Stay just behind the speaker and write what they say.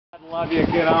I love you,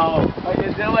 kiddo. How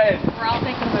you doing? We're all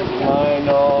thinking about you. I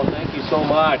know. Thank you so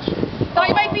much.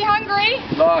 Thought you might be hungry.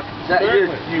 Look,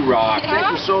 you rock. Yeah.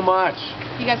 Thank you so much.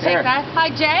 You guys take that. Hi,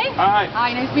 Jay. Hi.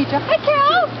 Hi, nice to meet you. Hi,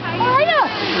 Carol. How are you?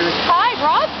 Hi,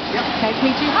 Rob. Yep. Nice to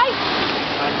meet you. Hi.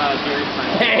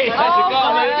 Hey, how's it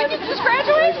going, man? Did you just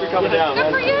graduate? Thanks for coming down.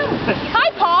 Good for you. Hi,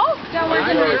 Paul. How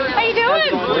you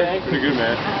doing? Pretty good,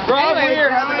 man. Rob, Anyway,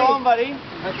 weird. How's it going, buddy?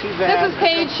 Not too bad. This is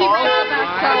Paige. She ran us back.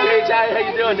 Hi, Paige. How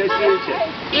you doing? Nice to meet you.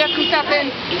 We have some stuff in.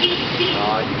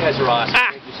 Oh, you guys are awesome.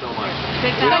 Thank you so much.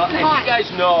 Take You know, that. and you guys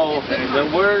know that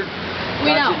we're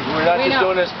not just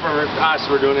doing this for us,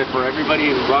 we're doing it for everybody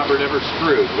who Robert ever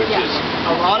screwed, which is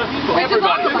A lot of people.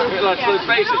 everybody. Let's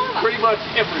face it, pretty much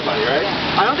everybody, right?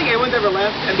 I don't think anyone's ever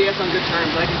left MBS on good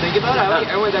terms. I can think about it. I don't think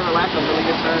everyone's ever left on really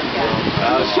good terms.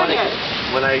 It's funny.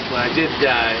 When I did they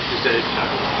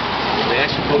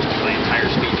actually posted my entire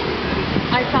speech.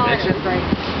 I saw it. It was great.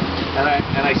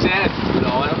 And I said, you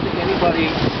know, I don't think anybody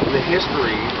in the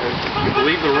history, you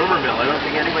believe the rumor mill, I don't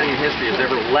think anybody in history has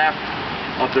ever left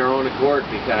of their own accord,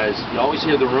 because you always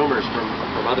hear the rumors from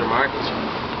other markets.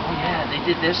 Oh yeah, they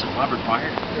did this and Robert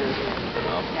fired them. You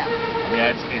know?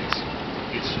 Yeah, it's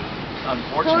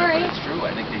unfortunate, but it's true.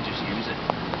 I think they just use it,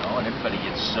 you know, and everybody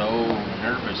gets so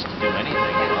nervous to do anything,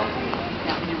 you know.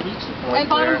 Yeah. You reach the point And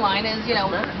bottom line is, you know,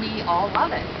 we all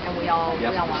love it, and we all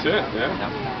want it.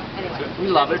 Anyway, we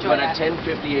love it, but at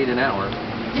 $10.58 an hour.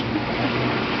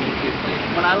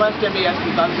 When I left MBS,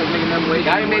 we thought it was making them wage.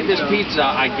 The guy who made this pizza,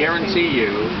 I guarantee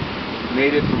you,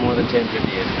 made it for more than $10.58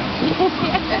 an hour.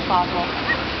 That's possible.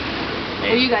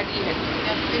 Well, you guys eat it.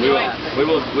 We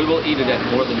will eat it at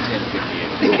more than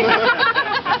 $10.58.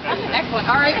 Excellent.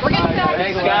 All right, we're getting started.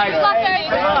 Thanks, guys. Good luck, guys.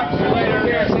 See you later.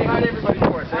 Here, say hi to everybody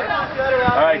for us.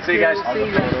 All right, see you guys.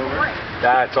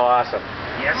 That's awesome.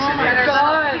 Yes, Oh my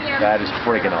God. That is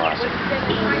freaking awesome.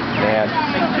 Man,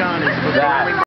 John is that.